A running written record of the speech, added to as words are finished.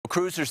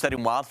Crews are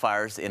studying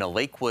wildfires in a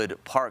Lakewood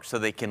park so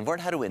they can learn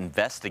how to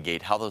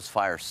investigate how those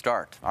fires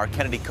start. Our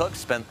Kennedy Cook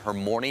spent her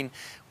morning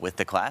with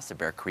the class at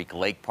Bear Creek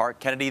Lake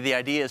Park. Kennedy, the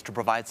idea is to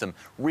provide some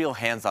real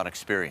hands-on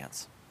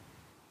experience.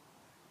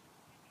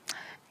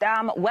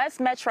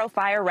 West Metro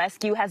Fire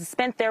Rescue has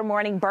spent their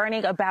morning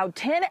burning about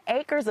 10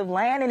 acres of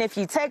land. And if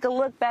you take a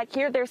look back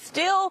here, they're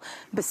still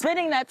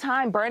spending that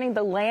time burning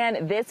the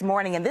land this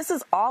morning. And this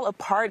is all a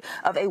part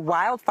of a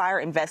wildfire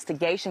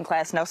investigation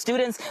class. Now,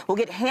 students will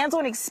get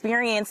hands-on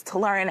experience to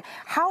learn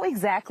how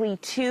exactly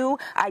to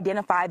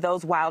identify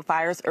those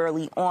wildfires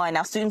early on.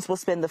 Now, students will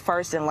spend the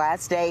first and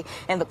last day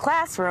in the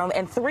classroom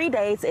and 3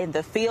 days in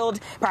the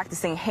field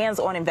practicing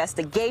hands-on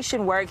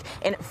investigation work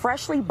in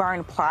freshly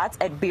burned plots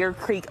at Bear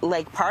Creek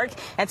Lake Park.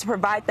 And to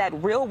provide that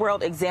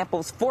real-world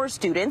examples for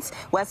students,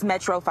 West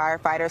Metro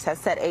firefighters has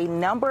set a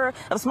number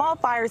of small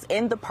fires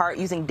in the park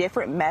using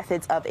different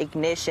methods of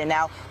ignition.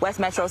 Now, West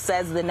Metro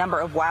says the number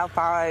of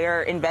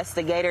wildfire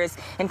investigators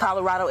in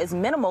Colorado is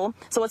minimal,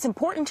 so it's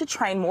important to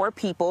train more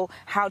people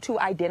how to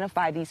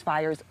identify these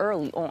fires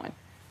early on.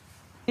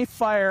 Any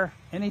fire,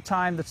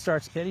 anytime that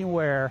starts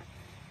anywhere,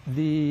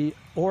 the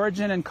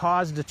origin and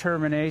cause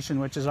determination,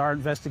 which is our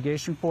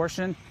investigation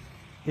portion,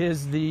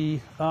 is the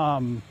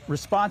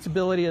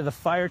responsibility of the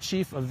fire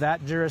chief of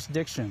that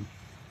jurisdiction.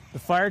 The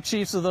fire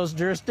chiefs of those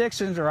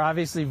jurisdictions are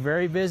obviously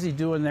very busy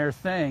doing their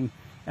thing,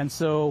 and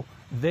so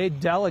they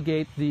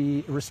delegate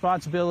the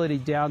responsibility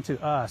down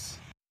to us.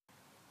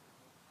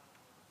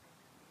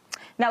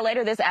 Now,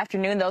 later this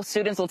afternoon, those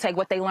students will take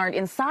what they learned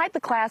inside the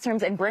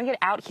classrooms and bring it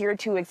out here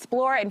to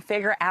explore and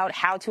figure out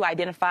how to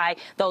identify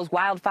those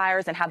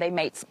wildfires and how they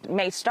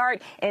may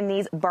start in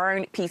these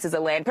burned pieces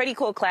of land. Pretty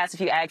cool class,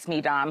 if you ask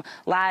me, Dom.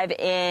 Live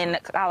in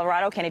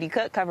Colorado, Kennedy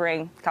Cook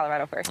covering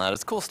Colorado First.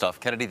 That's cool stuff.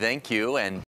 Kennedy, thank you. And